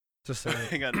Just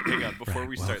hang on. Before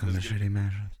we start, welcome this to Shitty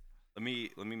Mashups.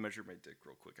 let me measure my dick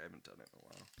real quick. I haven't done it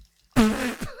in a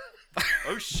while.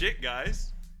 Oh shit,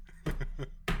 guys!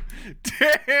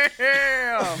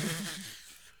 Damn!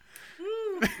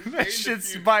 That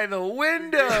shit's by the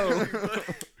window.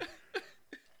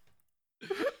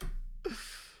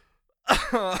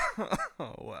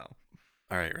 Oh wow!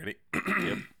 All right, ready?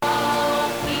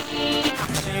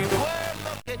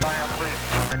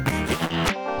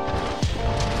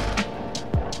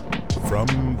 From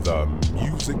the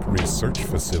Music Research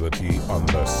Facility on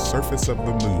the surface of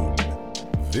the moon,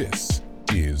 this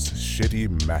is Shitty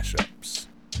Mashups.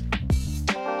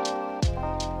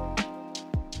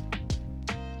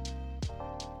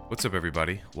 What's up,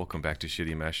 everybody? Welcome back to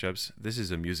Shitty Mashups. This is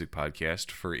a music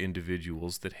podcast for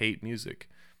individuals that hate music.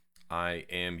 I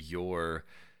am your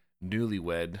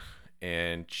newlywed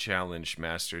and challenge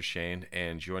master, Shane,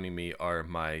 and joining me are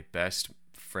my best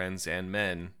friends and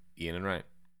men, Ian and Ryan.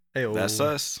 Hey, That's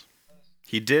us.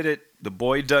 He did it. The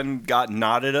boy done got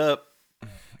knotted up.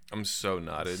 I'm so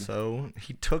knotted. So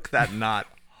he took that knot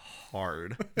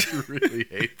hard. I really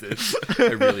hate this. I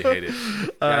really hate it.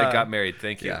 Yeah, I got married.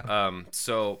 Thank you. yeah.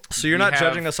 So you're not we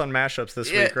judging have- us on mashups this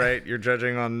week, right? You're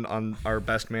judging on our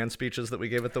best man speeches that we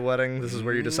gave at the wedding. This is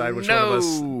where you decide which one of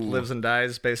us No. lives and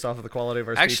dies based off of the quality of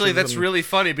our speeches. Actually, that's and- really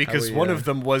funny because we, one of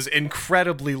them was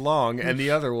incredibly long, and the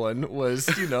other one was,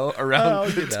 around Oh,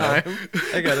 the you know. time.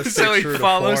 I gotta stay So he true to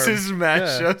follows form. his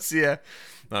matchups. Yeah.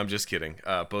 No, I'm just kidding.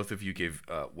 Both of you gave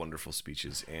wonderful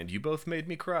speeches, and you both made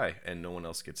me cry, and no one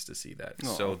else gets to see that.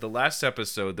 So the last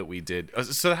episode that we did,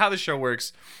 so how the show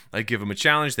works, I give them a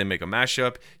challenge, they make a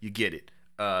mashup, you get it.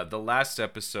 The last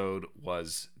episode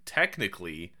was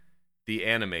technically the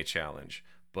anime challenge,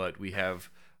 but we have,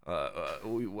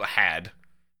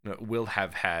 will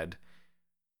have had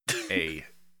a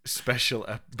special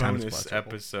bonus possible.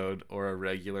 episode or a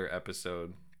regular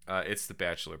episode. It's the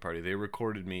bachelor party. They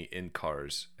recorded me in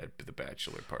cars at the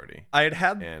bachelor party. I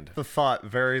had And- the thought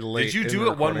very late. Did you in do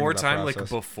the it one recording more of the time, like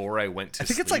process. before I went to I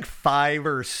think sleep? it's like 5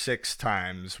 or 6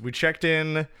 times. We checked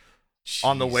in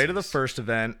on the way to the Jesus. first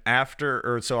event, on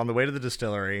the way to the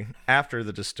distillery, after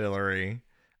the distillery,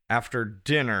 after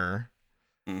dinner.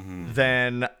 Mm-hmm.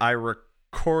 Then I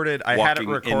recorded. I had it Walking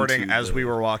recording into as we the-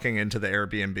 were walking into the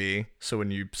Airbnb. So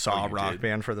when you saw you Rock did?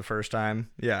 Band for the first time,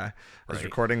 yeah, I was Right.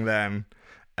 recording then.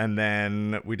 And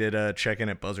then we did a check-in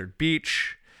at Buzzard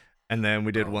Beach. And then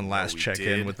we did one last we check-in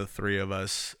did. with the three of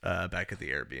us back at the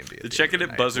Airbnb. The end of check-in the at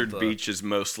night. Buzzard the- Beach is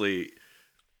mostly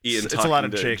Ian It's a talking lot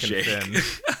of to Jake and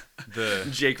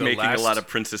Finn. Jake the making last, a lot of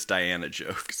Princess Diana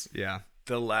jokes. Yeah.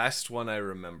 The last one I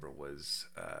remember was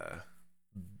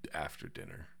after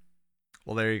dinner.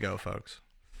 Well, there you go, folks.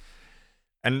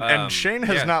 And Shane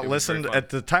has yeah, not it was very listened fun. at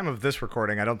the time of this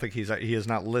recording. I don't think he has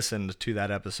not listened to that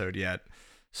episode yet.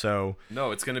 So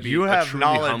No, it's going to be you a have truly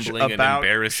knowledge humbling about and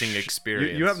embarrassing you-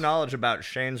 experience. You have knowledge about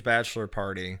Shane's bachelor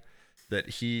party that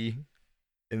he,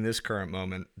 in this current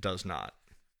moment, does not.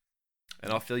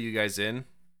 And I'll fill you guys in.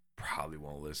 Probably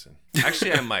won't listen.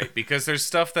 Actually, I might, because there's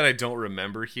stuff that I don't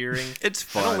remember hearing. It's I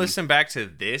fun. don't listen back to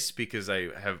this because I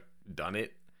have done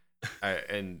it,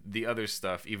 and the other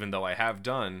stuff, even though I have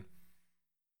done,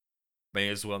 may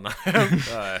as well not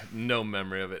have no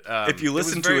memory of it. If you was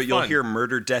listen to very it, you'll fun. hear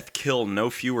murder, death, kill no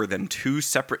fewer than 2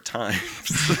 separate times.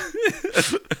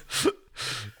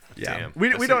 Yeah, Damn. we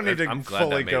That's don't it. need to I'm glad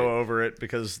fully that made go it. over it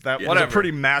because that was a Whatever.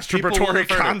 pretty People masturbatory will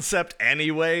refer to- concept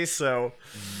anyway. So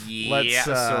let's.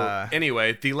 So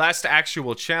anyway, the last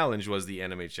actual challenge was the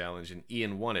anime challenge, and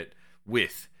Ian won it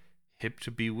with "Hip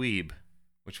to Be Weeb,"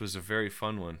 which was a very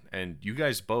fun one. And you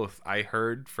guys both,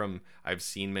 I've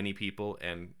seen many people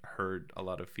and heard a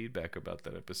lot of feedback about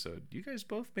that episode. You guys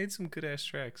both made some good ass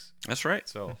tracks. That's right.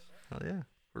 So oh, yeah,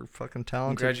 we're fucking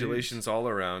talented. congratulations all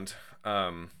around.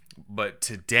 But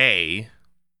today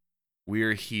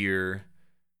we're here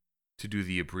to do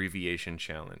the abbreviation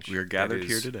challenge. We are That gathered is-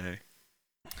 here today.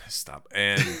 Stop.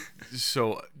 And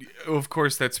so, of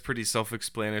course, that's pretty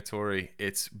self-explanatory.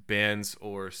 It's bands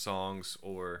or songs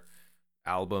or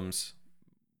albums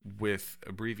with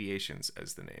abbreviations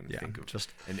as the name. Yeah, Think of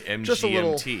just an MGMT. just a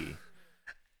little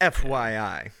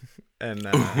FYI, and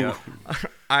Yep.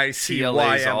 ICYMI.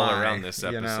 TLA's all around this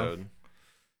you know? episode.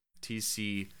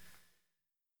 TC.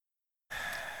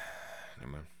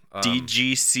 Never mind.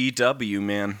 DGCW,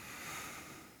 man.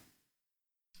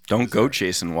 Don't go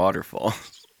chasing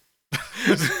waterfalls.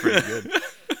 Pretty good.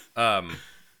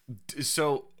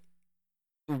 So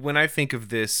when I think of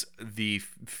this, the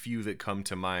few that come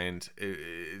to mind,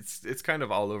 it's kind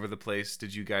of all over the place.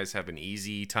 Did you guys have an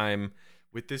easy time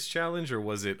with this challenge, or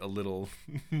was it a little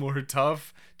more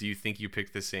tough? Do you think you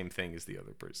picked the same thing as the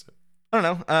other person? I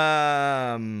don't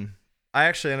know. I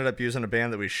actually ended up using a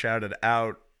band that we shouted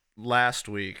out last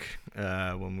week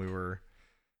when we were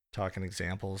talking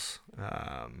examples.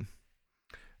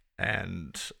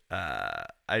 And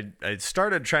I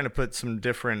started trying to put some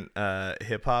different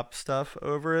hip hop stuff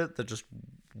over it that just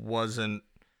wasn't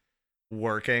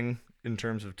working in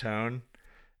terms of tone.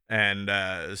 And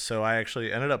so I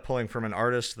actually ended up pulling from an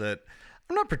artist that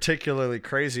I'm not particularly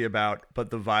crazy about, but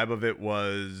the vibe of it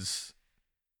was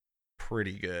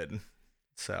pretty good.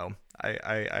 So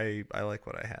I like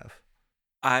what I have.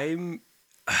 I'm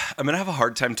gonna have a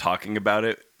hard time talking about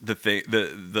it,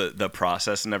 the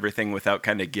process and everything without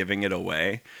kind of giving it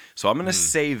away. So I'm gonna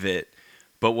save it.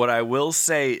 But what I will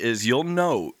say is, you'll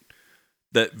note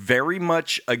that very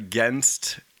much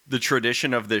against the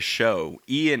tradition of this show,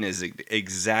 Ian is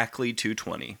exactly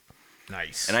 2:20,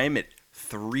 Nice. and I am at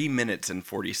 3 minutes and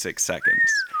 46 seconds.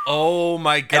 Oh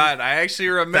my god, I actually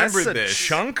remember That's a this.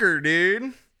 chunker,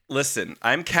 dude. Listen,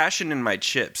 I'm cashing in my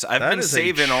chips. I've That been is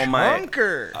saving a all my.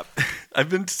 chunker. I've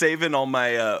been saving all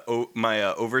my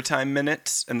overtime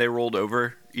minutes, and they rolled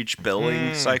over each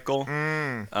billing cycle.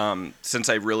 Since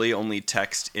I really only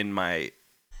text in my,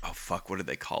 what did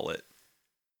they call it?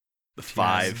 The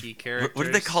 5 key What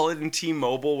did they characters? call it in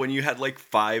T-Mobile when you had like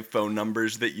 5 phone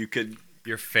numbers that you could?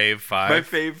 Your fave My 5?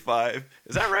 fave 5.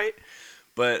 Is that right?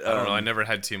 But I don't know. I never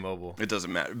had T-Mobile. It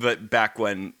doesn't matter. But back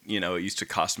when, it used to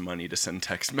cost money to send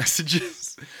text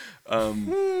messages. But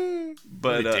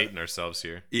Really dating ourselves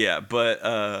here. yeah, but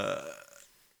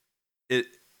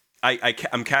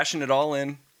I'm cashing it all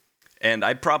in, and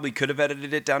I probably could have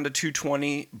edited it down to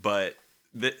 220, but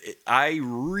I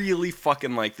really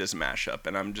fucking like this mashup,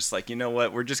 and I'm just like, you know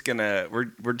what? We're just gonna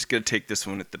take this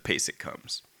one at the pace it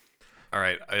comes. All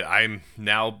right, I'm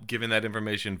now, given that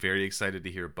information, very excited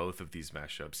to hear both of these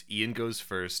mashups. Ian goes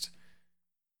first.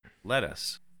 Let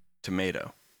us.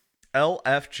 Tomato.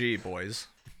 LFG, boys.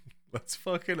 Let's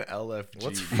fucking LFG.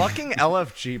 Let's fucking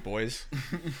LFG, boys.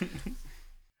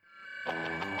 Yep.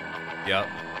 Yep.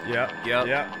 Yep. Yep.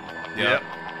 Yep. Yep.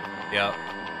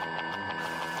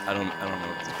 I don't know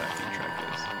what this backing track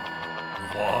is.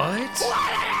 What?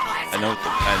 I know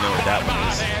what that one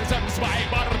is.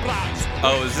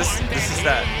 Oh, is this is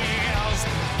that?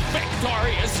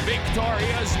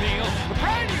 Victorious Neil,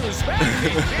 brand new spending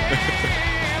deals.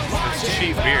 It's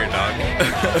cheap beer, dog.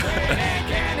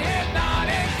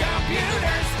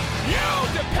 You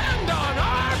depend on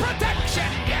our protection,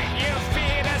 yet you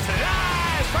feed us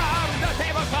lies from the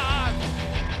tablecloth.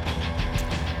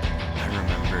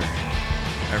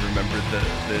 I remember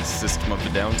the System of a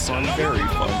Down song very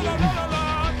fondly.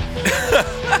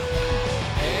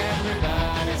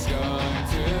 Everybody's going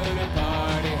to the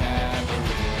party, have a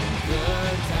real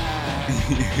good time.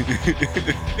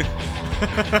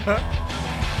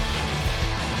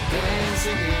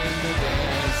 Dancing in the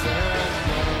desert,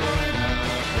 blowing up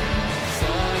in the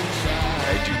sunshine.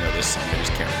 I do know this song, I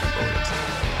just can't remember what it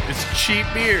is. It's cheap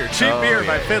beer. Cheap beer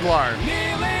by yeah. Fiddlar.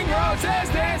 Kneeling roses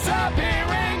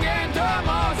disappearing into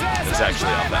Moses. It's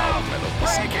actually off the album. I don't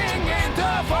listen to it too Breaking much. into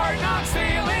Fort Knox,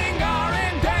 stealing our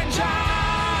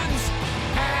intentions.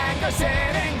 Anger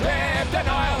sitting dripped in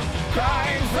oil,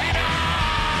 crying freedom.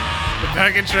 The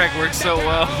backing track works so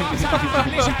well.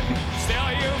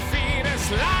 Still you feed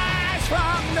us lies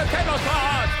from the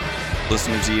tablecloth.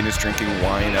 Listeners, Ian is drinking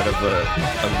wine out of a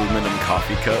aluminum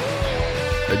coffee cup.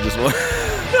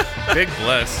 Big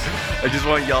bless. I just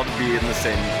want y'all to be in the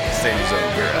same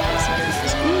zone here at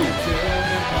listening.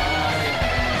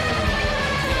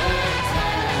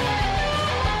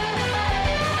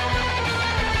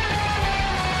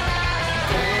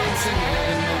 Dancing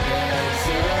in the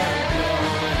desert,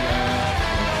 blowing up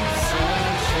in the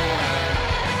sunshine.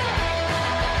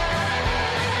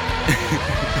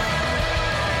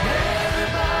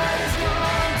 Everybody's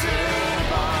going to the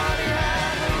party,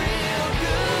 have a real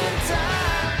good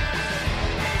time.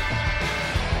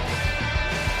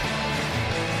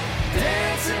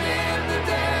 Dancing in the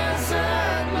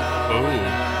desert, blowing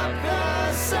up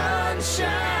the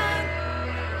sunshine.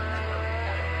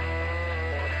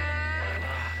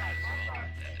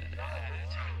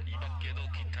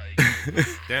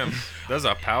 Damn, that's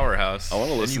a powerhouse. I want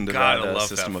to And listen you to gotta that love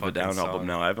System of a fucking Down song. album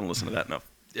now. I haven't listened to that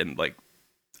in like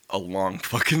a long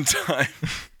fucking time.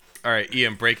 All right,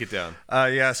 Ian, break it down.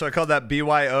 Yeah, so I called that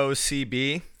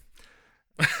BYOCB.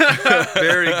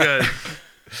 Very good.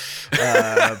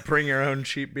 Bring your own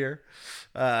cheap beer.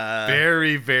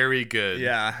 Very, very good.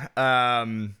 Yeah.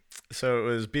 So it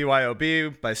was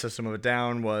BYOB by System of a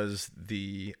Down was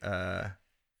the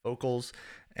vocals,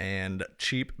 and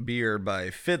Cheap Beer by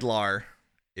Fiddlar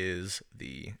is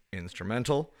the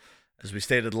instrumental. As we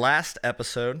stated last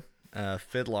episode,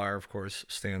 Fiddlar, of course,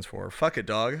 stands for "Fuck it,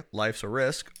 dog. Life's a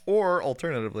risk," or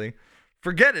alternatively,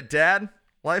 "Forget it, Dad.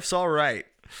 Life's all right."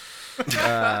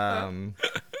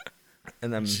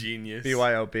 And then Genius.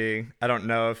 BYOB. I don't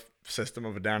know if System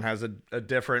of a Down has a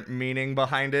different meaning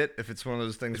behind it. If it's one of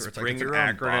those things where it's like bring it's an your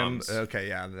own acronym. bombs. Okay,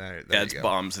 yeah. There it's you go.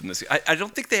 bombs in this. I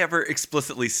don't think they ever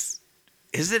explicitly.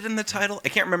 Is it in the title? I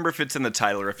can't remember if it's in the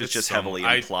title or if it's just heavily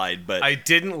implied. But I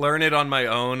didn't learn it on my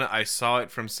own. I saw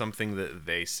it from something that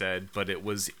they said, but it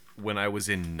was when I was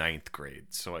in 9th grade,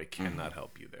 so I cannot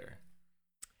help you there.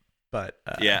 But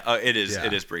yeah, it is. yeah.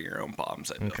 It is bring your own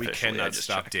bombs. We officially. I cannot just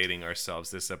stop checked. dating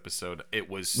ourselves this episode. It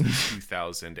was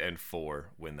 2004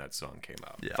 when that song came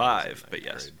out. Yeah. 5, but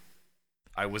yes.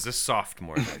 I was a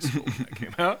sophomore in high school when that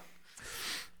came out.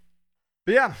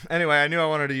 But yeah, anyway, I knew I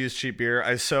wanted to use cheap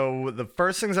beer. So the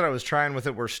first things that I was trying with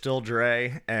it were Still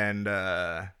Dre and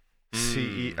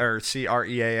CREAM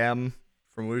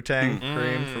from Wu-Tang,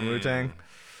 Cream from Wu-Tang.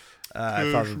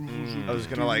 I thought I was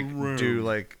gonna like do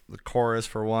like the chorus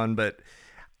for one, but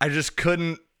I just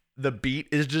couldn't. The beat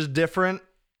is just different.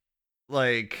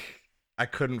 Like I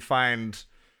couldn't find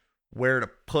where to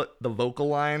put the vocal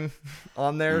line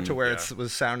on there to where it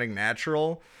was sounding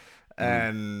natural,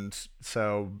 and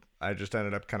so I just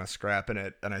ended up kind of scrapping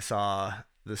it. And I saw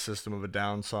the System of a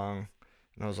Down song,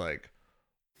 and I was like,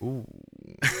 "Ooh,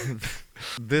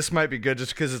 this might be good."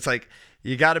 Just because it's like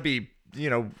you got to be.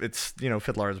 It's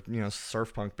Fiddlar's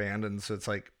surf punk band, and so it's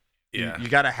like you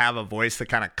got to have a voice that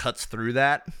kind of cuts through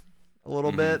that a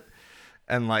little bit,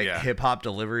 and like hip hop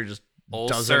delivery just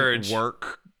doesn't Surge.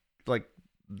 work. Like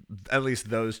at least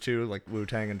those two, like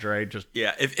Wu-Tang and Dre, just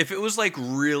Yeah, if it was like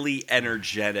really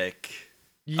energetic,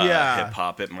 hip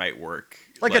hop, it might work.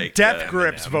 like a Death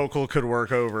Grips vocal could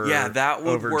work over. Yeah, that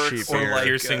would over work cheap for, beer. like,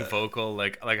 Piercing vocal,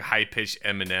 like high pitched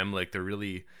Eminem, like they're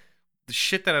really the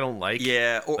shit that I don't like.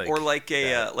 Yeah, or like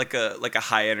that. a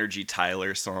high energy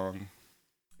Tyler song.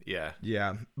 Yeah.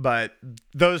 Yeah, but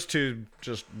those two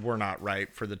just were not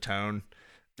right for the tone,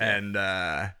 and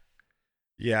I've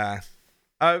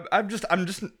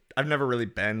never really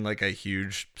been like a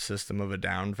huge System of a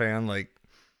Down fan. Like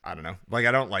I don't know, like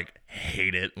I don't like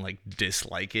hate it and like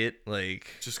dislike it. Like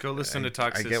Just go listen to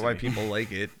Toxicity. I get why people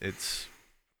like it. It's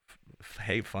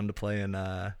fun to play in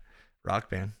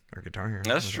Rock Band or Guitar Hero.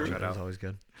 That's true. That was always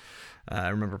good. I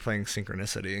remember playing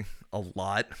Synchronicity a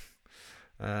lot.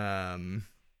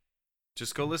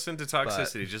 Just go listen to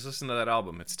Toxicity. Just listen to that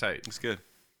album. It's tight. It's good.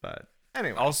 But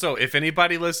anyway, Also, if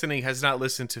anybody listening has not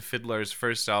listened to Fiddler's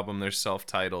first album, they're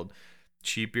self-titled.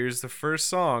 Cheap Beer's the first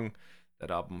song.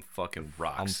 That album fucking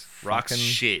rocks. Rocks fucking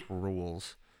shit.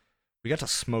 rules. We got to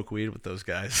smoke weed with those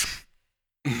guys.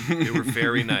 They were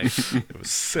very nice. It was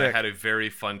sick. I had a very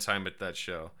fun time at that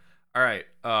show. All right,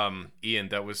 Ian,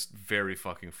 that was very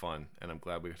fucking fun, and I'm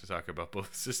glad we got to talk about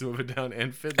both System of a Down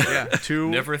and Fiddler. Yeah, two.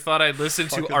 Never thought I'd listen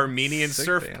to fucking Armenian sick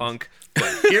surf bands. punk, but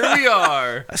here we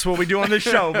are. That's what we do on this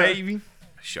show, baby.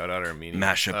 Shout out Armenian.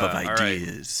 Mashup of all right.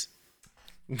 ideas.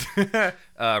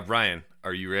 Ryan,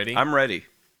 are you ready? I'm ready.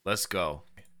 Let's go.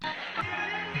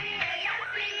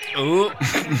 Ooh.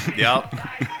 Yep.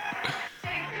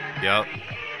 Yep.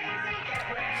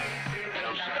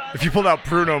 If you pulled out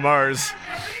Bruno Mars,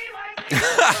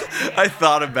 I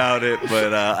thought about it,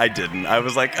 but I didn't. I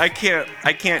was like, I can't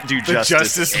do justice.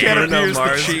 justice can't Bruno abuse the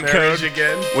Mars cheat marriage code.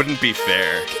 again. Wouldn't be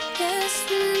fair.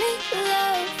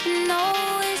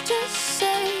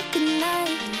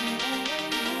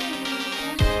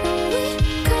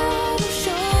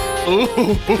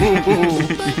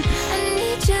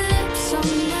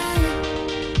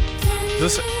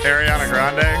 is this Ariana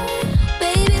Grande?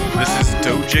 This is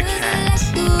Doja Cat.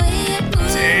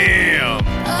 Damn.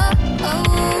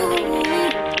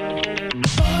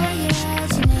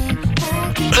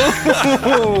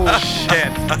 Oh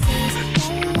shit!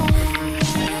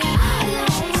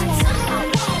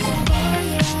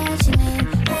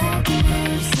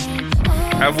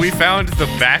 Have we found the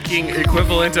backing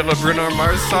equivalent of a Bruno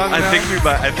Mars song? I now?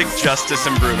 think Justice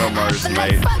and Bruno Mars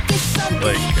might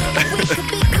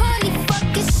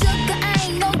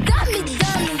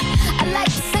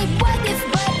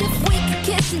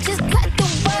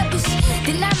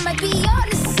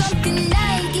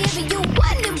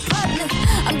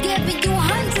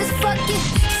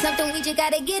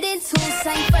Gotta get into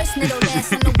same first, middle,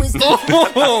 last, and the wisdom.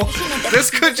 Oh, this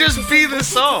could just be the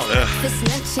song.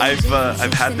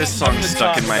 I've had this song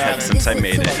stuck in my head since I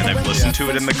made it, and I've listened to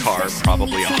it in the car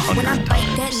probably 100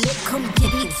 times.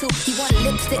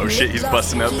 Oh shit, he's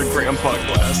busting out the grandpa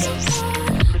glasses.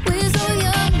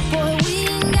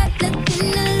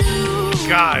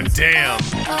 God damn.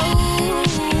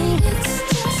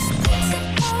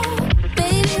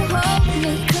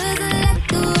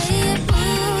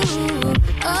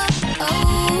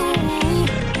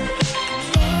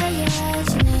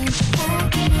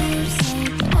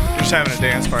 just having a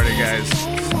dance party, guys.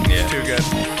 Yeah. Too good.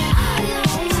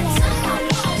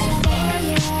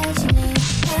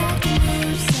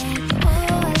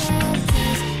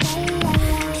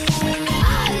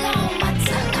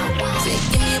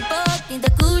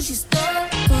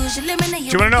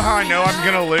 Do you want to know how I know I'm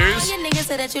gonna lose?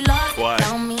 Why?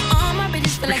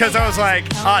 Because I was like,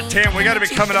 damn, we got to be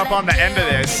coming up on the end of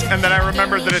this. And then I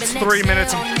remembered that it's 3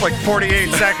 minutes and like 48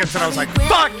 seconds. And I was like,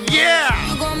 fuck yeah!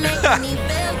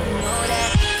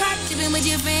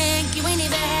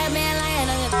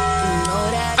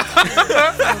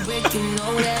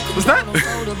 Was that? You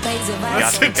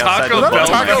gotta think Taco outside the Bell,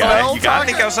 bun. Taco Bell You gotta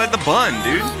think outside the bun,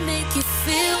 dude.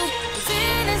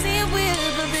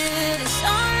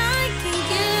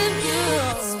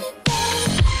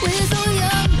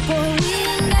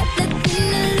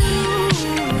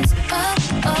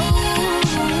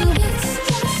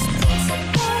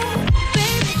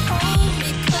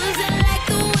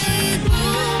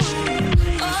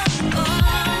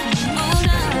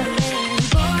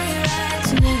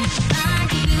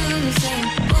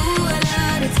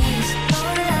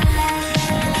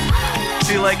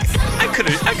 See, like, I could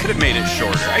have made it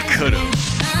shorter. I could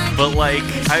have. But like,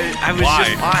 I was Why?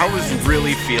 just, I was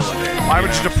really feeling it. Why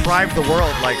would you deprive the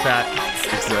world like that?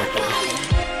 Exactly.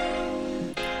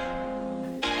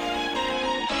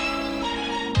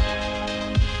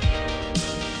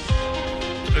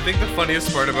 I think the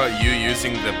funniest part about you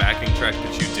using the backing track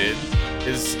that you did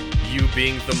is you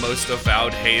being the most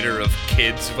avowed hater of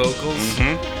kids' vocals.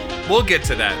 Mm-hmm. We'll get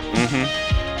to that.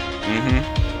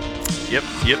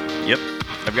 Yep.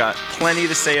 I've got plenty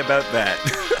to say about that.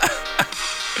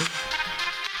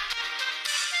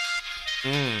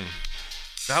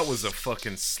 That was a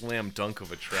fucking slam dunk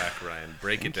of a track, Ryan.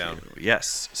 Break it down.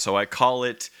 Yes. So I call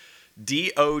it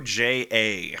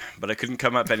DOJA, but I couldn't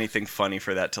come up anything funny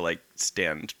for that to like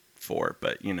stand for.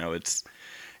 But you know, it's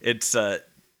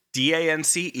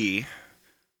DANCE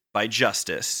by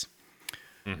Justice.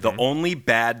 The only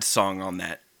bad song on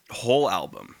that whole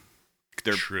album.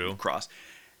 They're True. Cross.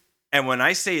 And when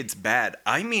I say it's bad,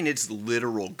 I mean it's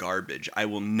literal garbage. I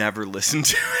will never listen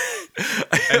to it.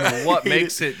 And what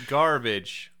makes it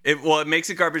garbage? It makes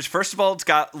it garbage. First of all, it's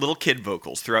got little kid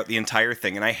vocals throughout the entire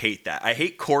thing, and I hate that. I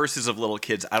hate choruses of little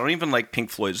kids. I don't even like Pink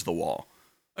Floyd's The Wall.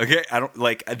 Okay? I don't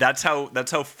like that's how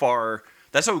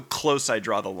close I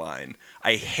draw the line.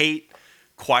 I hate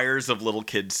choirs of little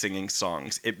kids singing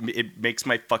songs. It makes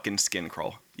my fucking skin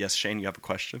crawl. Yes, Shane, you have a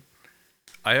question?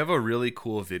 I have a really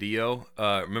cool video.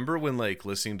 Remember when like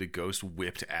listening to Ghost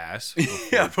whipped ass?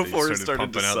 Before it started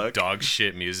pumping to out suck. dog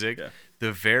shit music. Yeah.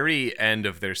 The very end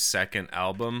of their second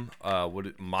album,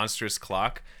 Monstrous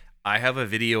Clock. I have a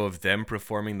video of them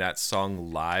performing that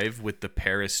song live with the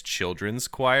Paris Children's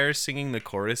Choir singing the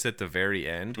chorus at the very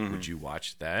end. Would you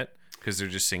watch that? Because they're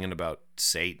just singing about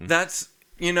Satan. That's,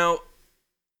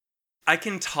 I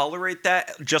can tolerate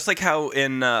that. Just like how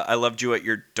in I Loved You at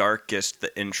Your Darkest,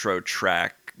 the intro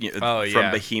track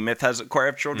from Behemoth has a choir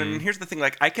of children. And here's the thing,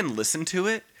 like, I can listen to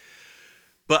it,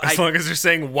 but as long as they're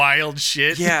saying wild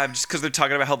shit. Yeah, just because they're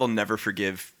talking about how they'll never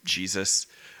forgive Jesus.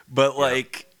 But,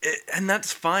 and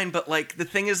that's fine. But, like, the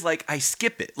thing is, like, I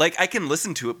skip it. Like, I can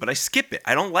listen to it, but I skip it.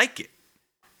 I don't like it.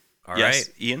 All yes,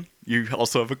 right. Ian, you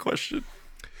also have a question?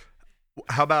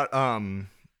 How about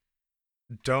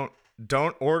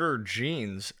don't order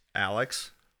jeans,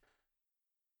 Alex?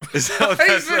 Is that what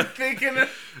that's thinking of...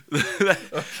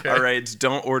 Okay. All right, it's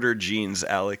Don't Order Jeans,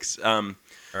 Alex. All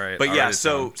right. But I'll yeah, write it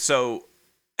down. so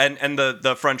and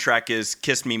the front track is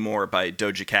Kiss Me More by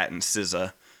Doja Cat and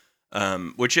SZA.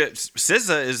 Which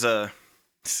SZA is a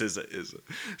it's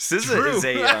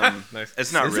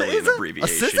not really an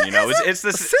abbreviation, you know.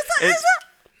 It's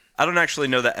I don't actually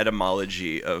know the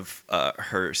etymology of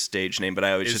her stage name, but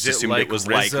I always just assumed it was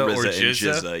like RZA or RZA and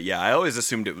Jizza? GZA. Yeah, I always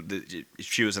assumed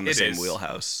she was in the It same is.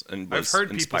 wheelhouse and I've was heard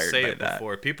people inspired say by it that.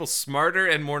 before. People smarter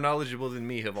and more knowledgeable than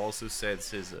me have also said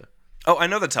SZA. Oh, I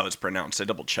know that's how it's pronounced. I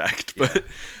double checked, but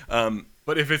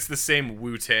But if it's the same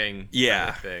Wu-Tang yeah, kind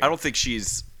of thing. I don't think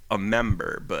she's a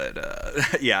member,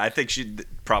 but yeah, I think she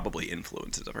probably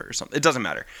influences of her or something. It doesn't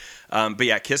matter. But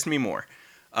yeah, Kiss Me More.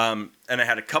 And I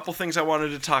had a couple things I wanted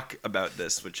to talk about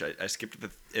this, which I skipped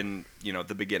in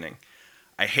the beginning.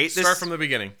 I hate this. Start from the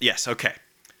beginning. Yes, okay.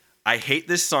 I hate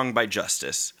this song by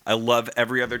Justice. I love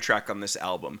every other track on this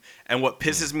album. And what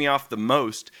pisses me off the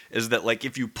most is that, like,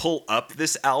 if you pull up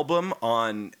this album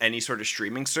on any sort of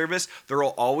streaming service, there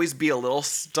will always be a little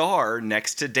star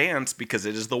next to Dance because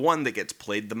it is the one that gets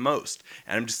played the most.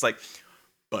 And I'm just like,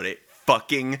 but it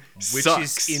fucking Which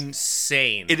sucks. is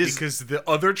insane. It is- because the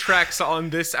other tracks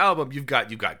on this album, you've got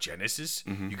Genesis,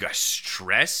 you got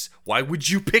Stress. Why would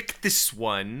you pick this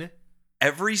one?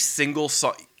 every single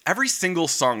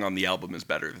song on the album is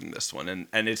better than this one,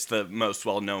 and it's the most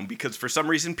well known because for some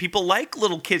reason people like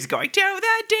little kids going "Do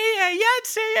that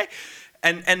D-A-N-C-A."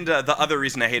 And the other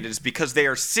reason I hate it is because they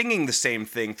are singing the same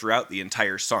thing throughout the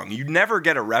entire song. You never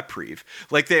get a reprieve.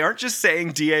 Like, they aren't just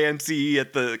saying D-A-N-C-E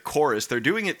at the chorus. They're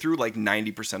doing it through like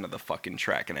 90% of the fucking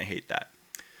track, and I hate that.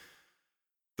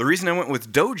 The reason I went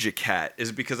with Doja Cat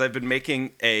is because I've been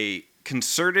making a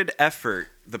concerted effort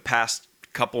the past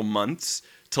couple months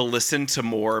to listen to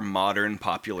more modern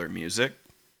popular music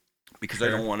because I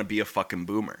don't want to be a fucking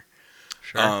boomer.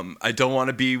 Sure. I don't want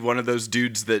to be one of those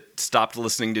dudes that stopped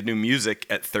listening to new music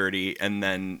at 30 and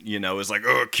then, is like,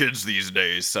 oh, kids these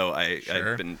days. So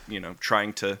I've been,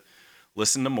 trying to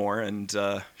listen to more. And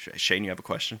Shane, you have a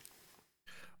question?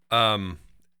 How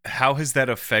has that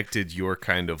affected your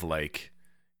kind of like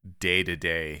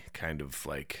day-to-day kind of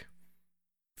like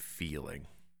feeling?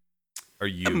 Are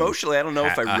you emotionally? I don't know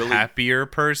if I really a happier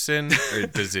person, or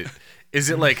is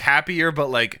it like happier,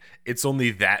 but like it's only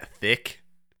that thick?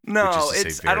 No,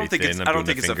 I don't think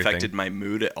it's affected my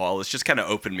mood at all. It's just kind of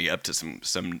opened me up to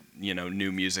some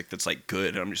new music that's like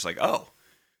good, and I'm just like, oh,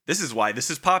 this is why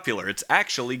this is popular. It's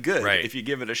actually good if you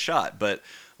give it a shot. But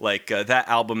like that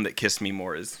album that Kissed Me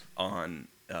More is on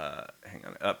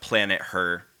Planet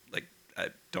Her. Like, I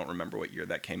don't remember what year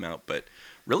that came out, but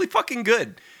really fucking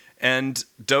good. And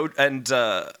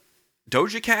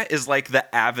Doja Cat is like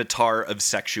the avatar of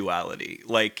sexuality.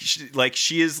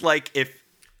 She is like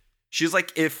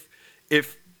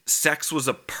if sex was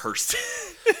a person.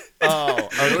 Oh,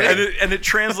 okay. and it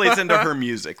translates into her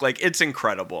music. Like, it's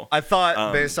incredible. I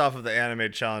thought based off of the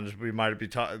anime challenge, we might be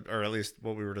talking, or at least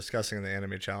what we were discussing in the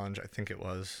anime challenge. I think it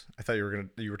was. I thought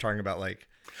you were talking about like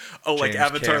like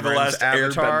Avatar: Cameron's The Last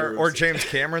Avatar, Airbender, or James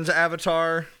Cameron's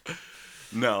Avatar.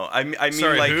 No, I mean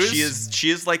sorry, like who's? she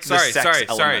is like the sex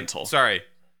elemental. Sorry.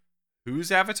 Who's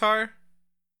Avatar?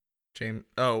 James.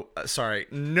 Oh, sorry.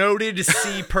 Noted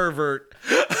C pervert.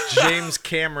 James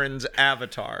Cameron's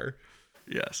Avatar.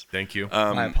 Yes. Thank you.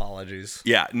 My apologies.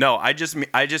 Yeah. No, I just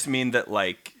mean that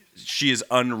like she is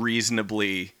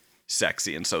unreasonably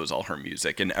sexy, and so is all her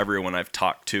music. And everyone I've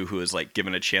talked to who has like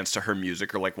given a chance to her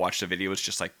music or like watched a video is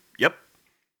just like, yep.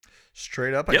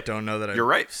 Straight up, Yep. I don't know that You're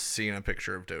right. seen a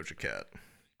picture of Doja Cat.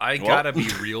 I gotta be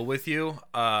real with you.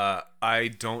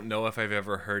 I don't know if I've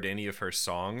ever heard any of her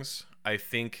songs. I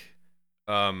think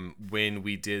when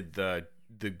we did the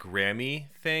Grammy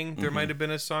thing, there might have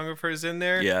been a song of hers in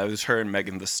there. Yeah, it was her and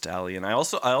Megan Thee Stallion. I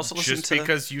also listened just to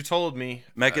because you told me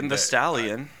Megan Thee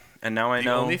Stallion, and now I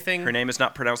know her name is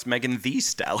not pronounced Megan Thee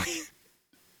Stallion.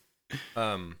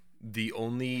 The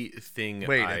only thing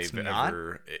I've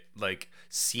ever like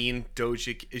seen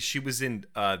Doja, she was in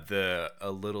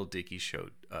a Little Dicky show,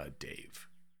 Dave.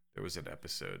 There was an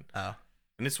episode. Oh.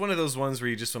 And it's one of those ones where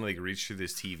you just want to like reach through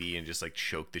this TV and just like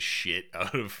choke the shit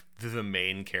out of the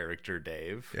main character,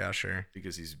 Dave. Yeah, sure.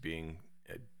 Because he's being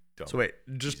a dumb. So wait,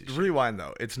 just rewind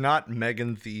though. It's not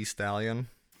Megan Thee Stallion.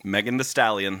 Megan Thee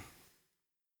Stallion.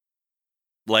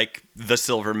 Like the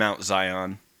Silver Mount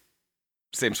Zion.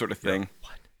 Same sort of thing.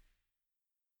 What?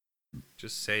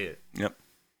 Just say it. Yep.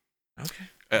 Okay.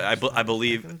 I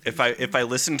believe if I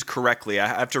listened correctly, I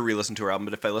have to re-listen to her album,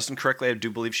 but if I listened correctly, I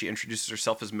do believe she introduces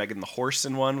herself as Megan the Horse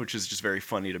in one, which is just very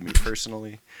funny to me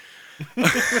personally.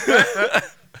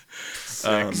 This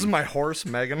is my horse,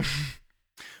 Megan.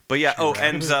 But yeah,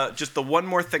 and just the one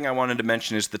more thing I wanted to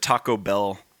mention is the Taco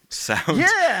Bell sound.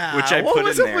 Yeah, which I what put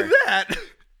was in up there. with that?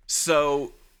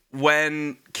 So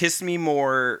when "Kiss Me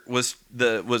More" was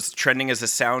trending as a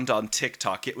sound on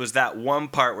TikTok, it was that one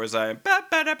part where I'm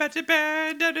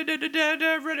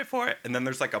ready for it, and then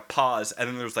there's like a pause, and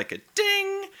then there's like a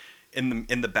ding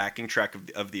in the backing track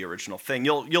of the original thing.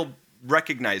 You'll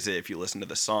recognize it if you listen to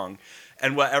the song,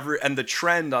 and the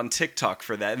trend on TikTok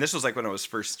for that, and this was like when I was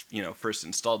first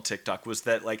installed TikTok, was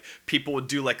that like people would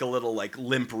do like a little like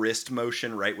limp wrist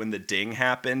motion right when the ding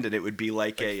happened, and it would be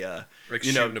like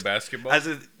shooting a basketball.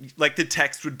 Like the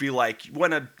text would be like,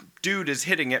 when a dude is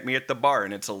hitting at me at the bar,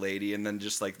 and it's a lady, and then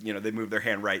just like they move their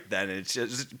hand right then, and it's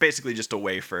just basically just a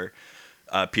way for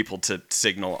people to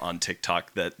signal on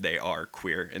TikTok that they are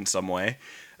queer in some way.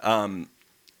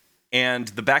 And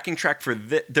the backing track for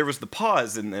there was the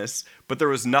pause in this, but there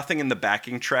was nothing in the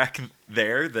backing track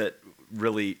there that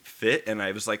really fit. And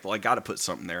I was like, well, I got to put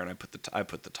something there, and I put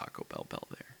the Taco Bell bell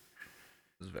there.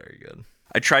 It was very good.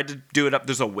 I tried to do it up.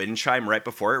 There's a wind chime right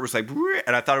before it was like,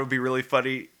 and I thought it would be really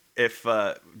funny if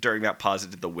during that pause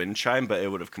it did the wind chime, but it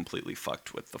would have completely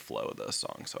fucked with the flow of the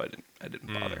song, so I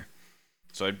didn't bother.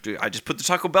 So I just put the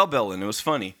Taco Bell bell in. It was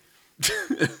funny.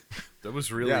 That was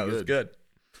really good. good. It was good.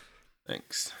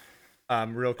 Thanks.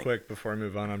 Real quick before I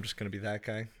move on, I'm just gonna be that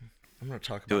guy. I'm gonna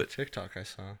talk Do about it. a TikTok I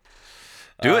saw.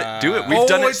 Do it. We've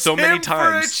done it so many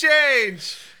times. For a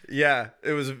change. Yeah,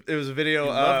 it was a video You'd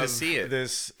of love to see it.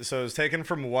 this. So it was taken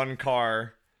from one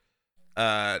car.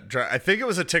 I think it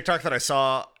was a TikTok that I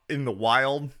saw in the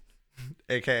wild,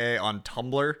 aka on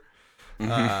Tumblr.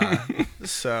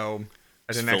 So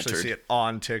I didn't actually filtered. see it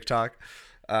on TikTok.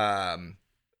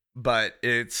 But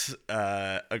it's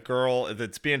a girl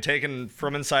that's being taken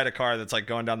from inside a car that's like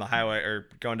going down the highway or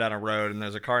going down a road, and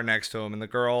there's a car next to him, and the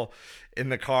girl in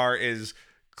the car is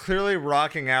clearly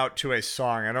rocking out to a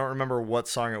song. I don't remember what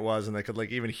song it was, and they could like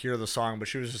even hear the song, but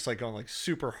she was just like going like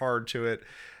super hard to it.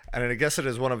 And I guess it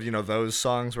is one of, those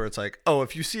songs where it's like, oh,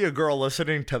 if you see a girl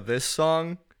listening to this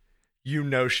song,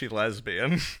 she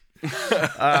lesbian.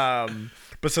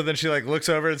 But so then she like looks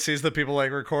over and sees the people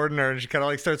like recording her, and she kind of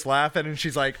like starts laughing, and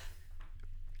she's like,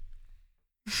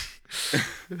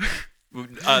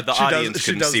 The audience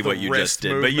couldn't see what you just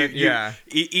did, but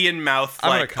Ian mouthed I'm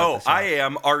gonna like, cut "Oh, this out. I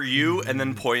am. Are you?" And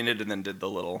then pointed, and then did the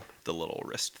little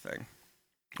wrist thing,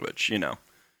 which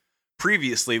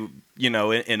previously,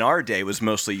 in our day was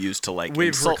mostly used to like We've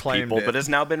insult reclaimed people, it. but has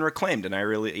now been reclaimed, and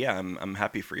I'm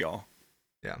happy for y'all.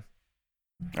 Yeah.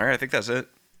 All right, I think that's it.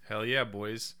 Hell yeah,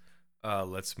 boys.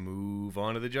 Let's move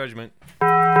on to the judgment.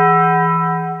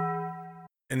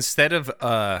 Instead of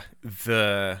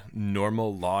the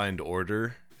normal Law and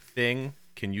Order thing,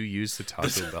 can you use the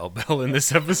Taco Bell bell in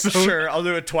this episode? Sure, I'll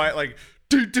do it twice, like,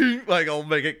 ding, ding, like I'll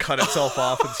make it cut itself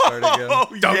off and start again. Oh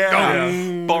Dum, yeah,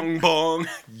 dum. bong bong.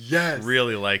 Yes.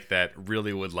 Really like that.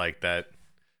 Really would like that.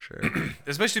 Sure.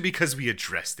 Especially because we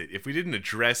addressed it. If we didn't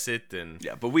address it, then...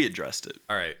 Yeah, but we addressed it.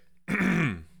 All right.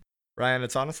 Ryan,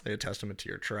 it's honestly a testament to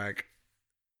your track,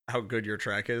 how good your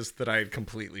track is, that I had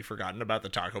completely forgotten about the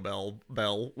Taco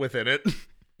Bell within it.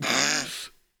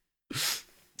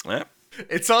 Yeah.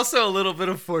 It's also a little bit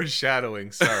of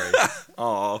foreshadowing. Sorry.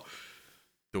 Oh.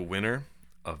 The winner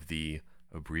of the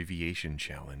abbreviation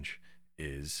challenge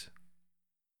is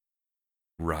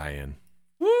Ryan.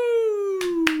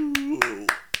 Woo!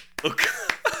 Okay.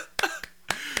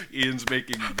 Ian's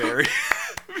making very,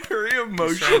 very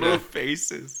emotional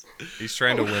faces. He's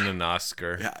trying to win an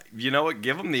Oscar. Yeah, you know what?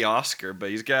 Give him the Oscar,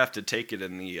 but he's gonna have to take it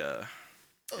in the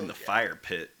fire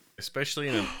pit. Especially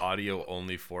in an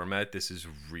audio-only format, this is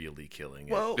really killing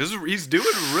it. Well, He's doing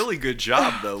a really good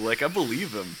job, though. Like, I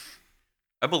believe him.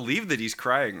 I believe that he's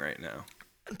crying right now.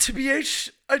 TBH,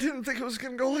 I didn't think it was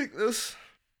going to go like this.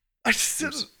 I just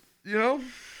didn't, The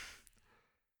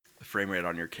frame rate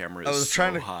on your camera I is was so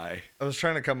trying to- high. I was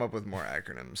trying to come up with more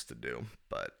acronyms to do,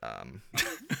 but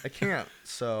I can't,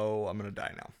 so I'm going to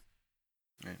die now.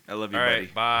 All right, I love you, All buddy.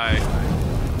 right, bye.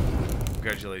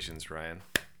 Congratulations, Ryan.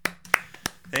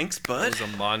 Thanks, That bud. was a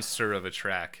monster of a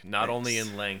track, not Thanks. only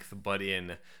in length, but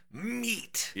in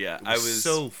meat. Yeah, It was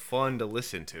so fun to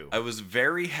listen to. I was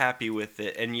very happy with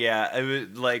it, and yeah, I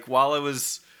was like,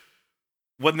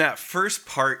 when that first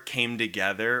part came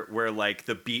together, where like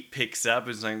the beat picks up,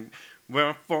 it's like,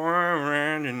 well,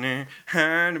 I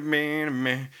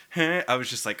was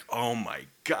just like, oh my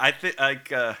god! I think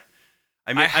like,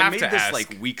 I have made to this ask.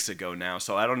 like weeks ago now,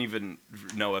 so I don't even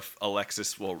know if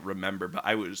Alexis will remember, but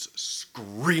I was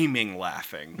screaming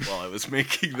laughing while I was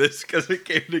making this because it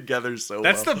came together so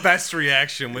That's well. the best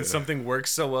reaction when something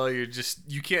works so well. You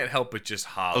can't help but just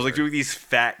holler. I was like doing these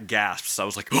fat gasps. I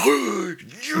was like,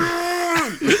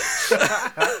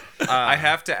 I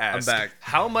have to ask, I'm back.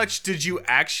 how much did you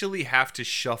actually have to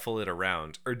shuffle it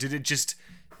around, or did it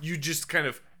you just kind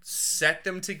of set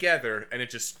them together and it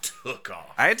just took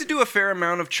off? I had to do a fair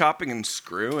amount of chopping and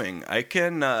screwing. I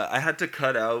had to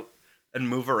cut out and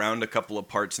move around a couple of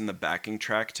parts in the backing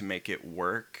track to make it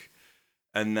work.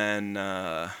 And then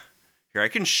here I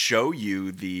can show you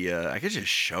I could just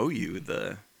show you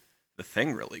the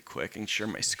thing really quick and share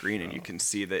my screen, and you can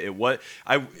see that it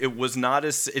was not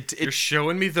as You're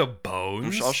showing me the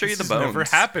bones. I'll show you This the has bones. Never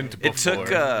happened before.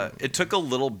 It took a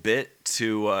little bit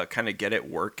to kind of get it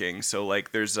working. So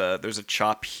like there's a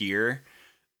chop here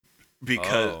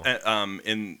because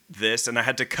in this, and I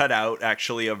had to cut out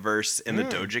actually a verse in the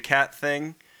Doja Cat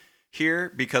thing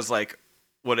here because like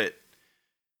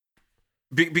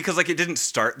because like it didn't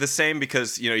start the same,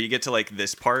 because you get to like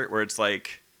this part where it's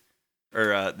like,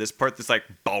 or this part that's like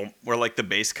boom, where like the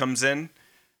bass comes in,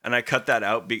 and I cut that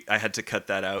out. I had to cut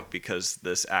that out because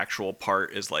this actual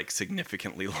part is like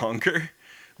significantly longer.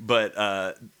 But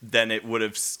then it would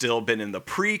have still been in the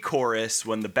pre-chorus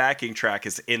when the backing track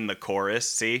is in the chorus.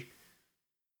 See?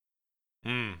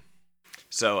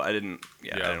 So I didn't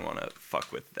want to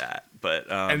fuck with that. But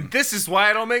And this is why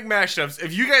I don't make mashups.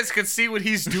 If you guys could see what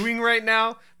he's doing right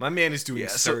now, my man is doing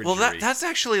surgery. Well, that's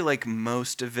actually like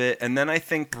most of it. And then I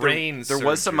think there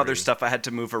was some other stuff I had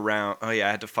to move around. Oh yeah,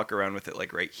 I had to fuck around with it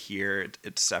like right here.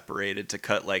 It's separated to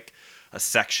cut like a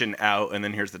section out, and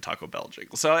then here's the Taco Bell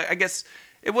jingle. So I guess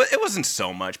it wasn't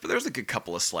so much, but there was like a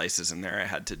couple of slices in there I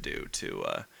had to do to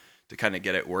kind of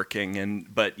get it working.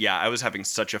 But yeah, I was having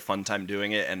such a fun time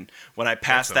doing it. And when I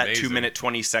passed that 2-minute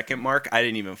 20-second mark, I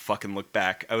didn't even fucking look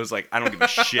back. I was like, I don't give a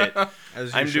shit.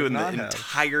 I'm doing the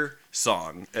entire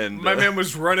song. And my man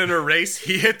was running a race.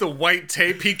 He hit the white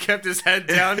tape. He kept his head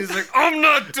down. He's like, I'm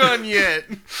not done yet.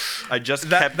 I just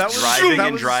kept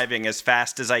driving as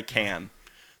fast as I can.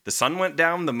 The sun went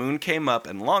down, the moon came up,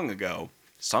 and long ago,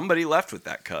 somebody left with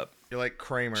that cup. You're like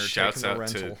Kramer Shouts taking the out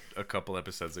rental. to a couple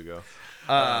episodes ago.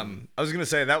 I was gonna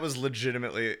say that was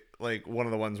legitimately like one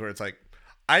of the ones where it's like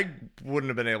I wouldn't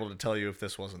have been able to tell you if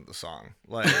this wasn't the song,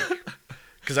 like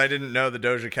because I didn't know the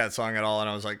Doja Cat song at all, and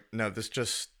I was like, no, this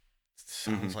just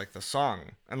sounds like the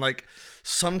song. And like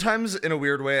sometimes in a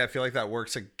weird way, I feel like that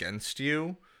works against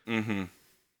you. But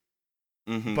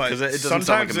it doesn't sometimes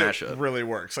sound like a mashup. it really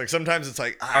works. Like sometimes it's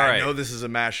like right. I know this is a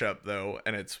mashup though,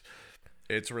 and it's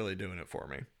really doing it for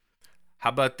me. How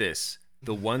about this?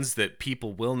 The ones that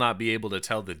people will not be able to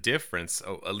tell the difference,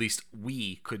 at least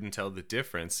we couldn't tell the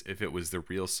difference if it was the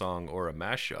real song or a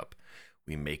mashup.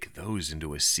 We make those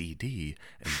into a CD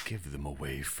and give them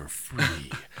away for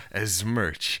free as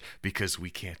merch because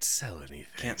we can't sell anything.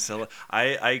 Can't sell it.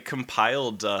 I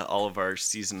compiled all of our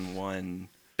season 1.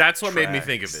 That's what made me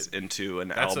think of it. Into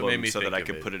an album so that I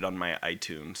could put it on my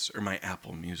iTunes or my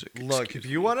Apple Music. Look, if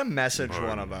you want to message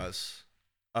one of us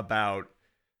about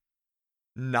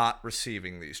not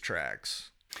receiving these tracks,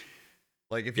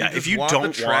 like if you want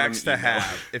the tracks to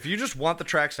have, if you just want the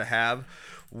tracks to have,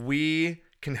 we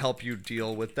can help you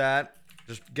deal with that.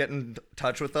 Just get in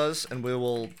touch with us, and we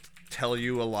will tell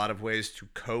you a lot of ways to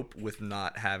cope with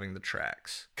not having the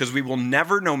tracks. Because we will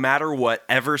never, no matter what,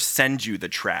 ever send you the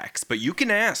tracks. But you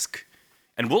can ask,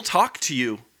 and we'll talk to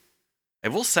you,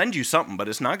 and we'll send you something, but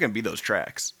it's not going to be those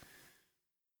tracks.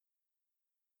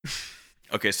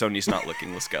 Okay, Sony's not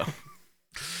looking. Let's go.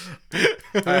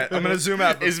 All right, I'm going to zoom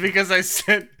out. It's because I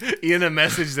sent Ian a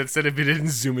message that said if he didn't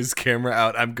zoom his camera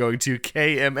out, I'm going to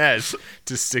KMS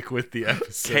to stick with the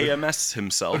episode. KMS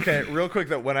himself. Okay, real quick,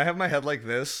 though, when I have my head like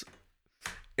this,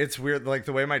 it's weird, like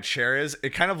the way my chair is,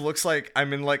 it kind of looks like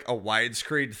I'm in like a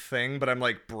widescreen thing, but I'm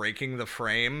like breaking the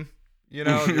frame. You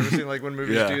know, have you ever seen like when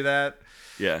movies do that?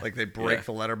 Yeah. Like they break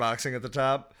the letterboxing at the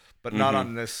top, but not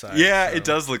on this side. Yeah, so. It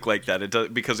does look like that. It does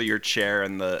because of your chair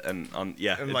and like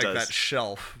that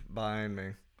shelf behind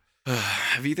me.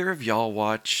 Have either of y'all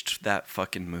watched that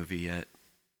fucking movie yet?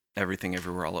 Everything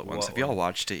Everywhere All at Once. Have y'all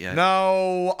watched it yet?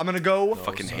 No, I'm gonna go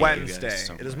Fucking Wednesday.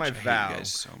 so it is my much. I hate vow. you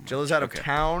guys so much. Jill is out of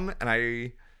town, and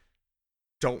I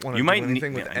don't want to do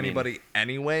anything with anybody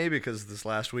anyway because this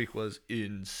last week was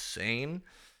insane.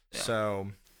 Yeah.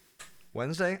 So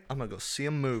Wednesday, I'm gonna go see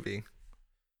a movie.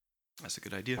 That's a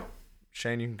good idea.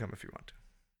 Shane, you can come if you want to.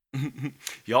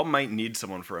 Y'all might need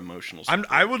someone for emotional support.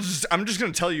 I'm just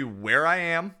gonna tell you where I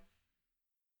am,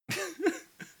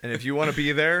 and if you want to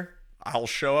be there, I'll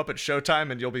show up at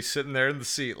showtime, and you'll be sitting there in the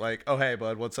seat, like, "Oh, hey,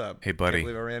 bud, what's up? Hey, buddy. Can't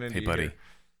believe I ran into you here."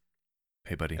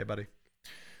 Hey, buddy. Hey, buddy.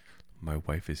 My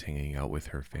wife is hanging out with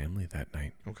her family that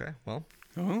night. Okay, well,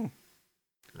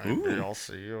 Maybe I'll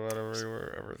see you at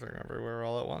everything everywhere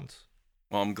all at once.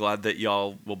 Well, I'm glad that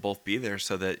y'all will both be there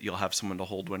so that you'll have someone to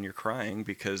hold when you're crying,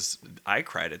 because I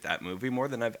cried at that movie more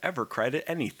than I've ever cried at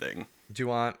anything. Do you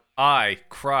want? I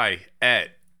cry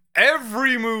at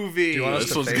every movie. Do you want us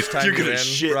to FaceTime You're you gonna in,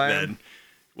 shit Ryan? then.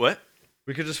 What?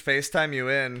 We could just FaceTime you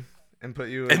in and put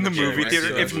you In the chair movie next theater?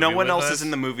 to If us. no one with else us? is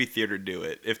in the movie theater, do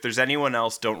it. If there's anyone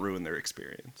else, don't ruin their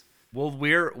experience. We'll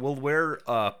wear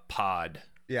a pod.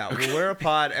 Yeah, we'll wear a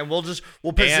pod and we'll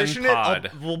position it.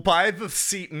 pod. We'll buy the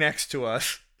seat next to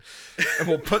us, and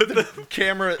we'll put the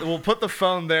camera. We'll put the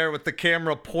phone there with the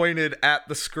camera pointed at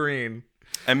the screen.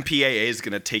 MPAA is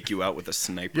gonna take you out with a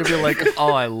sniper. You'll be like,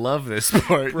 oh, I love this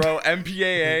part. Bro,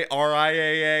 MPAA,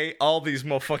 RIAA, all these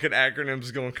motherfucking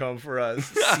acronyms gonna come for us.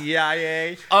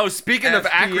 CIA. Oh, speaking of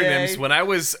FBA. acronyms,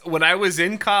 when I was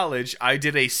in college, I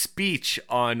did a speech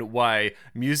on why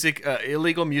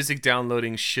illegal music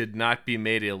downloading should not be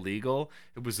made illegal.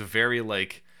 It was a very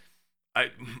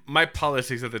my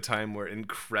politics at the time were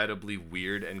incredibly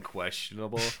weird and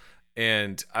questionable.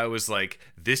 And I was like,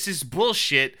 this is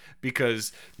bullshit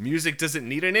because music doesn't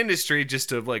need an industry just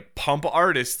to pump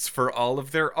artists for all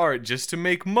of their art just to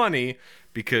make money.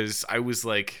 Because I was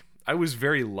I was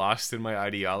very lost in my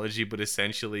ideology, but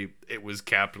essentially it was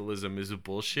capitalism is a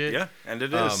bullshit. Yeah, and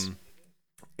it is.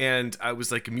 And I was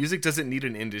like, music doesn't need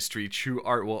an industry. True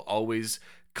art will always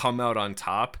come out on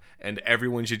top, and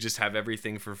everyone should just have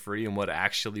everything for free, and what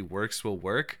actually works will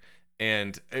work.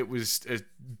 And it was a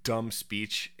dumb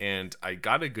speech, and I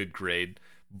got a good grade.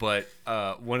 But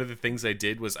one of the things I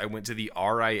did was I went to the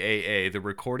RIAA, the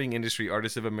Recording Industry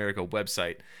Artists of America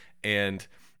website, and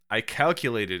I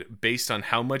calculated based on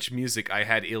how much music I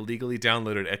had illegally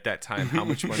downloaded at that time, how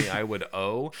much money I would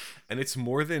owe, and it's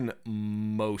more than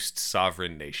most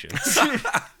sovereign nations.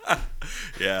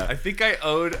 Yeah. I think I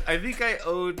owed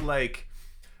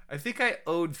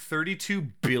 $32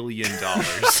 billion.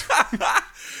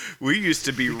 We used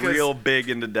to be real big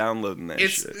into downloading that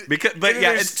shit.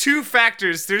 There's two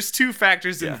factors. There's two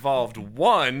factors involved.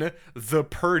 One, the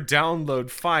per download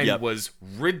fine was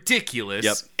ridiculous.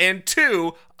 Yep. And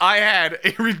two, I had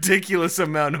a ridiculous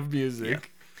amount of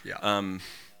music. Yeah.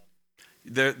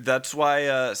 That's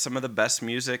why some of the best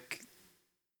music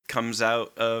comes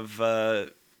out of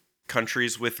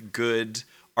countries with good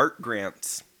art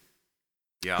grants.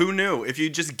 Yeah. Who knew? If you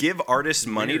just give artists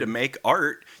money to make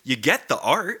art, you get the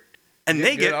art, and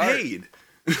they get paid.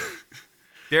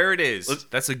 There it is.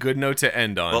 That's a good note to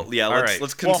end on. Well, yeah, All let's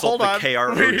right. consult the hold on.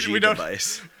 KROG We don't-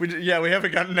 device. We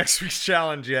haven't gotten next week's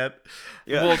challenge yet.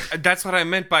 Yeah. Well, that's what I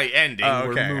meant by ending. Oh,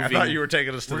 We're okay. I moving. thought you were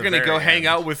taking us to We're the gonna very go hang end.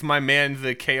 out with my man,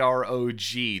 the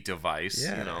KROG device.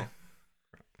 Yeah. You know.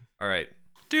 All right.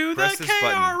 Do Press the this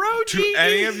button. KROG. To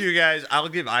any of you guys, I'll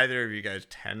give either of you guys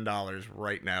 $10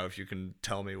 right now if you can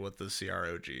tell me what the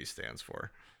CROG stands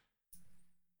for.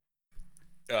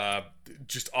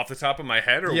 Just off the top of my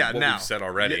head, or Yeah, what now. we've said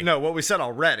already? Yeah, no, what we said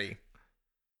already.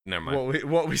 Never mind.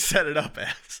 What we set it up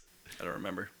as. I don't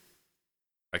remember.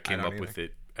 I came don't up with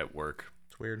it at work.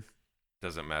 It's weird.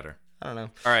 Doesn't matter. I don't know.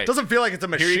 All right. Doesn't feel like it's a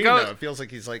Here you machine go. though. It feels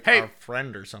like he's like Hey. our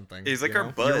friend or something. He's like you our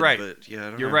know? bud. You're right. But yeah, I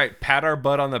don't You're know. right. Pat our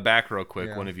butt on the back real quick,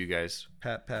 Yeah. one of you guys.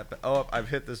 Pat. Oh, I've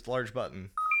hit this large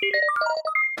button.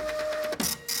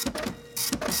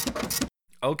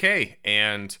 Okay,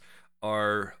 and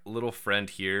our little friend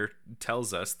here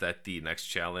tells us that the next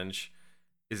challenge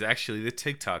is actually the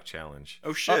TikTok challenge.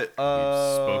 Oh shit. We've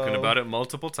spoken about it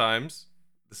multiple times,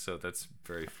 so that's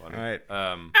very funny. All right.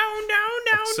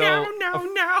 No.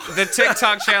 The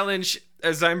TikTok challenge,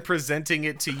 as I'm presenting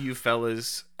it to you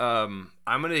fellas, I'm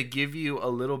gonna give you a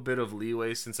little bit of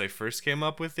leeway since I first came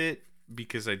up with it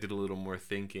because I did a little more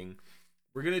thinking.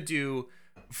 We're gonna do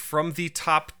from the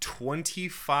top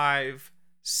 25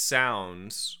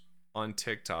 sounds on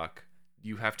TikTok.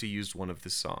 You have to use one of the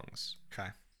songs. Okay.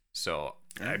 So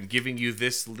I'm giving you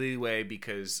this leeway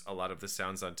because a lot of the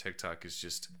sounds on TikTok is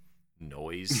just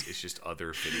noise. It's just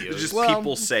other videos. Just Well,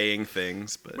 people saying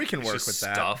things, but We can It's work just with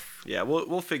that. stuff. yeah,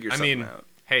 we'll figure I something mean, out.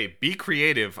 hey, be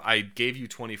creative. I gave you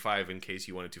 25 in case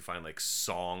you wanted to find like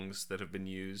songs that have been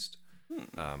used.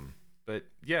 But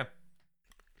yeah,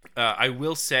 I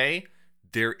will say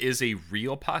there is a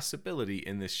real possibility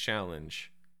in this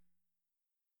challenge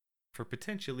for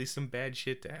potentially some bad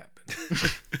shit to happen.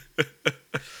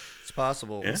 It's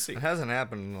possible. Yeah. It hasn't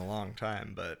happened in a long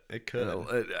time, but it could.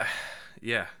 Well,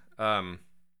 yeah.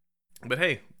 But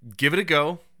hey, give it a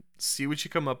go. See what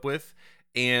you come up with.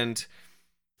 And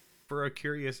for our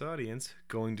curious audience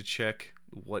going to check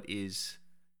what is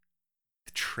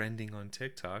trending on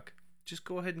TikTok, just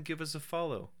go ahead and give us a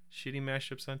follow. Shitty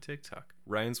Mashups on TikTok.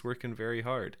 Ryan's working very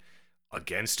hard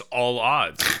against all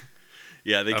odds.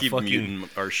 Yeah, they a keep fucking- muting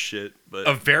our shit, but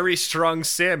A very strong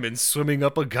salmon swimming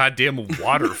up a goddamn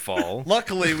waterfall.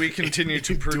 Luckily, we continue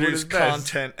to Doing produce his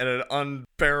best. content at an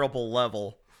unbearable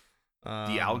level.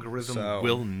 The algorithm so-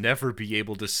 will never be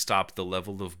able to stop the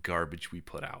level of garbage we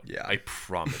put out. Yeah. I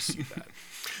promise you that.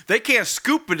 they can't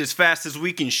scoop it as fast as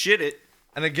we can shit it.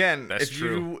 And again, That's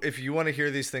true. if you want to hear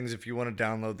these things, if you want to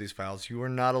download these files, you are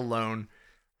not alone.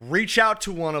 Reach out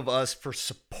to one of us for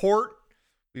support.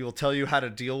 We will tell you how to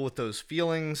deal with those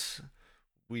feelings.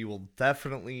 We will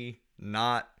definitely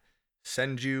not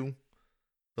send you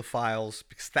the files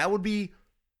because that would be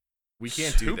We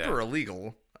can't do super that.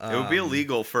 illegal. It would be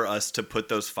illegal for us to put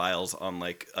those files on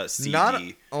like a CD Not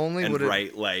only and would it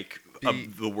write like be-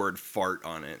 the word fart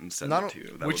on it and send Not it o- to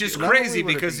you. That which would is be Not illegal. crazy only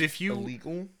would it because be if you-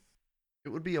 illegal, it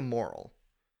would be immoral.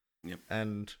 Yep.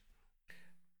 And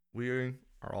we are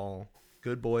all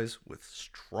good boys with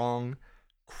strong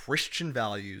Christian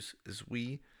values, as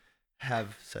we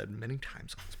have said many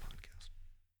times on this podcast.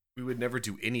 we would never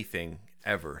do anything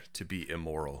ever to be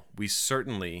immoral. We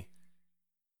certainly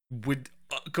would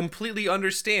completely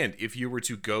understand if you were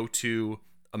to go to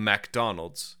a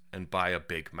McDonald's and buy a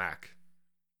Big Mac,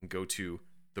 and go to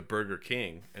the Burger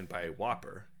King and buy a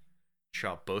Whopper,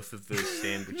 chop both of those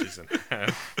sandwiches in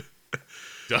half,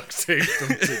 duct tape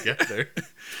them together.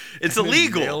 It's and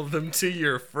illegal. Mail them to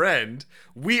your friend.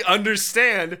 We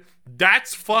understand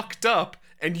that's fucked up,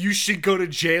 and you should go to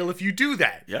jail if you do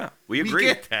that. Yeah, we agree.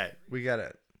 We get that. We got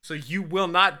it. So you will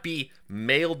not be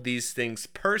mailed these things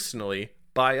personally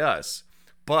by us.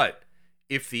 But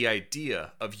if the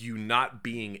idea of you not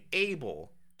being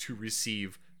able to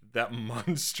receive that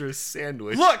monstrous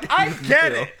sandwich, Look, I in the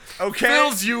get mail it. Okay,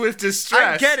 fills you with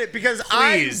distress. I get it because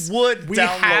Please, I would we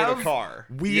download have- a car.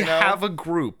 We you know? have a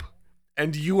group,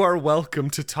 and you are welcome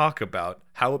to talk about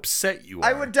how upset you are.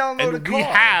 I would download and a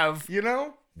car.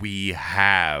 We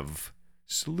have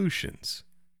solutions.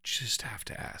 Just have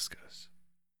to ask us.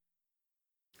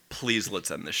 Please,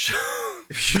 let's end this show.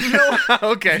 You know,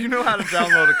 Okay. if you know how to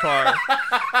download a car,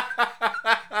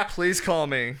 please call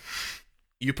me.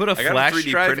 You put a got a flash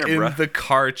 3D drive printer, in bruh. the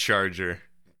car charger.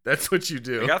 That's what you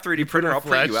do. I got a 3D printer. I'll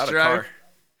print you flash out a drive. car.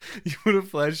 You put a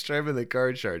flash drive in the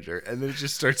car charger, and then it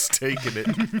just starts taking it.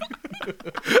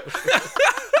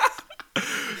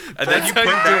 And then you That's put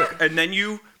how you do that, and then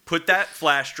you put that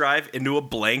flash drive into a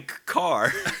blank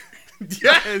car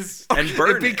Yes. and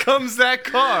burn It becomes that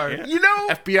car. You know,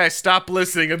 FBI, stop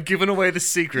listening. I'm giving away the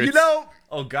secrets. you know,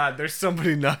 Oh, God, there's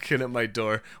somebody knocking at my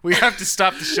door. We have to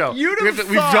stop the show. You'd We have have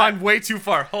to- we've thought- gone way too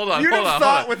far. Hold on, you'd hold have on,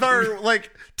 thought hold on. with our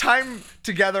like time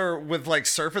together with like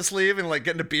surface leave and like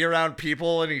getting to be around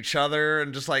people and each other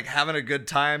and just like having a good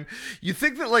time, you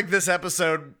think that like this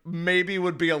episode maybe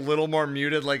would be a little more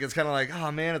muted. Like it's kind of like,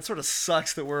 oh man, it sort of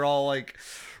sucks that we're all like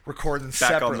recording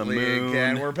Back on the separately moon.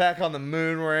 again. We're back on the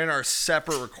moon. We're in our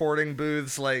separate recording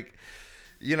booths. Like,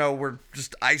 you know, we're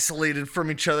just isolated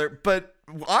from each other. But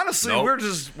honestly, Nope.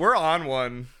 we're on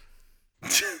one.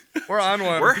 We're on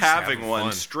one. We're having having one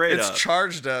fun. straight It's up.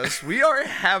 charged us. We are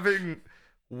having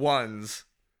ones.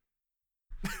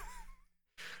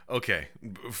 Okay,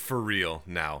 for real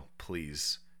now,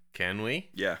 please. Can we?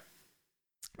 Yeah.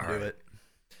 All Do right. it.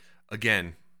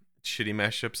 Again, shitty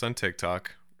mashups on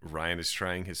TikTok. Ryan is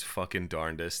trying his fucking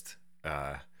darndest.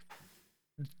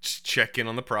 Check in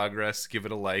on the progress. Give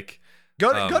it a like.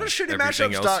 Go to everything else you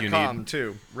shittymashups.com need-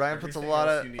 too. Ryan puts a lot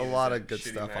of good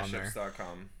stuff on there.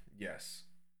 shittymashups.com. Yes.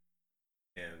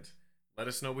 And let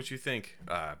us know what you think.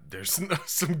 There's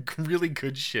some really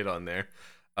good shit on there.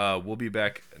 We'll be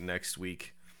back next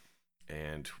week.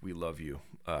 And we love you.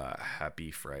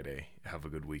 Happy Friday. Have a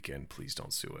good weekend. Please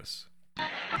don't sue us.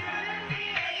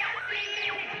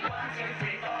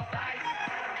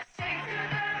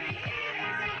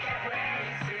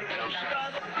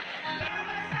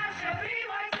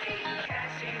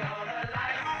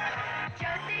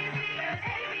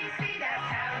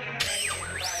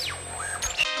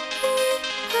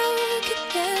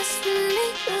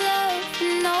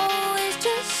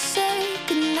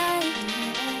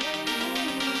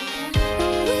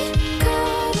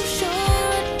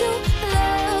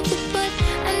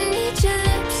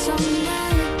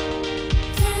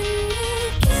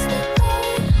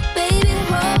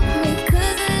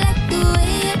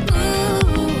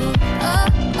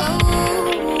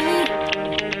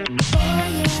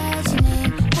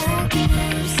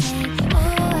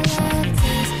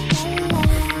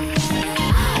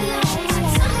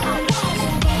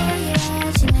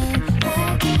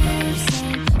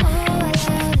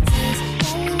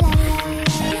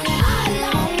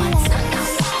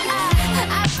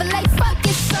 I feel like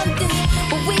fucking something,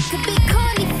 but we could be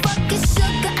corny, fucking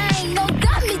sugar. I ain't no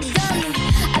dummy.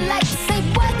 I like to say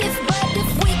what if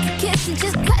we could kiss and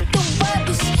just cut the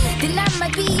rubbish, then I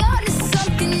might be on to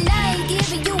something. I ain't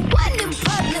giving you one in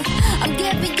public, I'm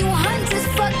giving you hundreds.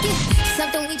 Fuck it,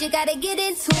 something we just gotta get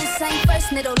into. Same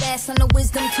first, middle, last on the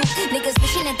wisdom tooth. Niggas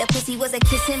wishing that the pussy was a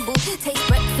kissing booth. Taste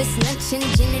breakfast, lunch, and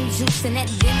gin and juice, and that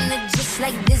dinner just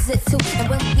like dessert too. And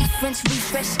when we French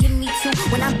refresh, give me two.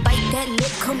 When I bite that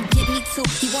lip, come get me two.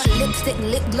 He want lipstick,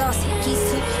 lip gloss, hickeys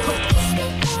too.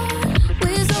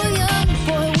 We're so young,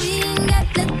 boy, we ain't got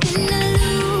nothing to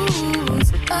lose.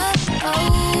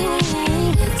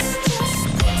 It's just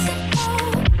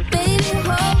principle. Baby,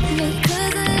 hold me,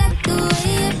 'cause I like the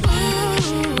way it moves.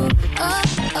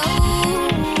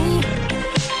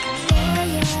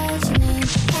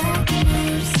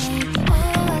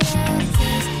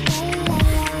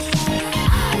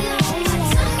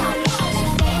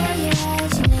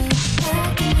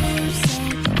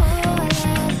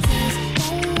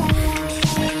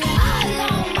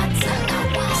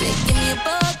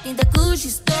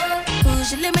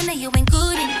 Eliminate you ain't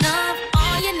good enough.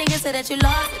 All your niggas say that you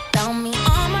lost without me.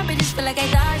 All my bitches feel like I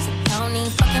dodged the county.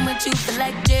 Fucking with you feel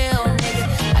like jail, nigga.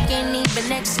 I can't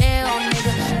even exhale,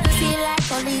 nigga. Pussy like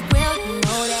holy grail, you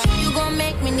know that. You gon'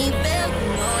 make me need bail, you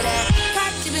know that.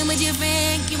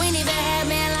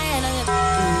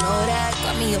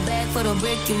 for the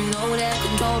brick, you know that.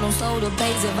 Control don't slow the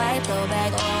pace if I throw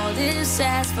back all this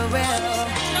ass for real.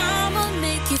 I'ma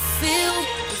make you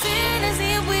feel